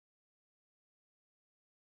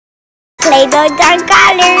Play-Doh dark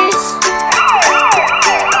colors.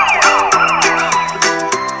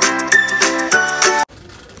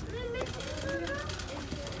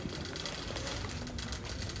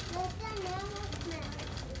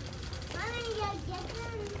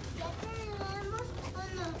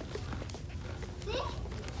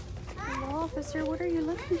 Hello, officer. What are you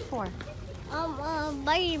looking for?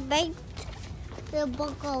 Bite the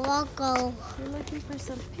Boko Woko. You're looking for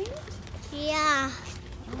some paint? Yeah.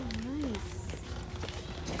 Oh, nice.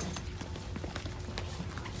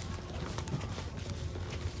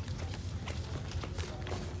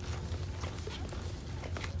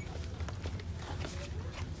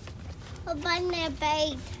 A banana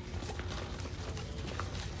bait.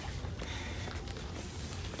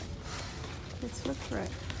 Let's look for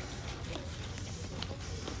it.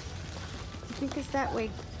 I think it's that way.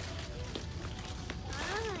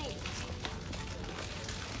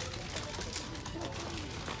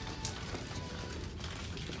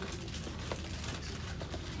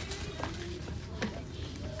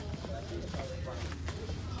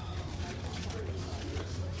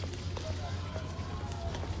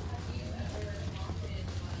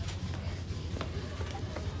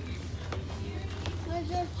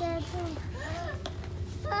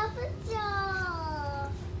 Papa Joe.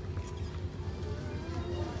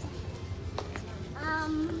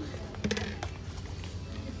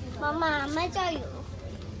 Mama, I'm gonna show you.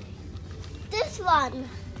 This one.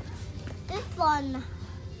 This one.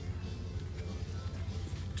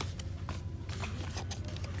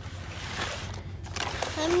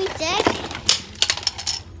 Let me check.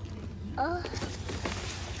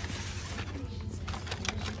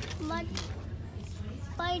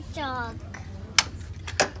 My dog.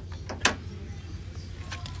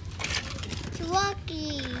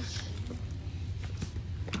 Lucky.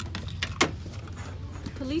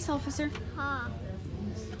 Police officer, Huh.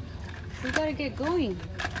 we gotta get going.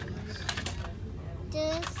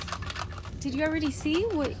 This. Did you already see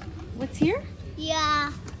what's here?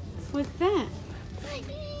 Yeah. What's that?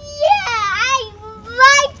 Yeah, I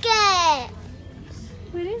like it.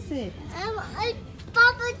 What is it? A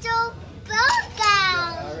Papa Joe burger.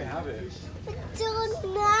 I already have it. It's so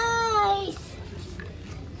nice.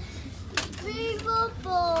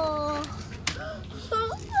 Beautiful.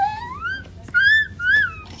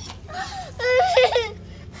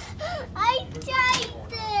 I tried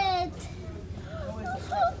it.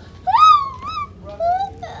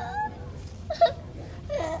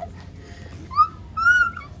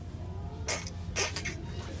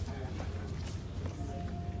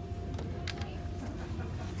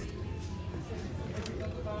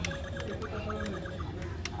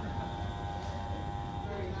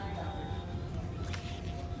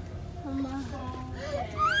 Mama.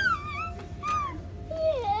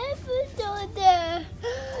 Yeah, put on there.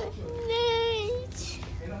 Nice.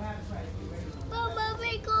 Mama,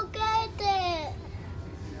 we go get it.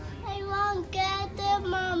 I won't get it,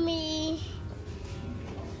 Mommy.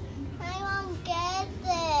 I won't get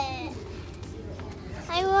it.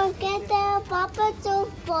 I won't get the Papa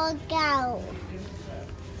Joe burger.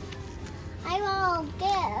 I won't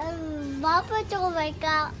get Papa Joe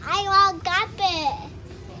burger. I won't get it.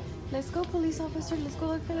 Let's go, police officer. Let's go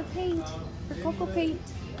look for the paint. For Cocoa paint.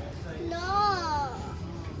 No.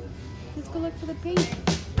 Let's go look for the paint.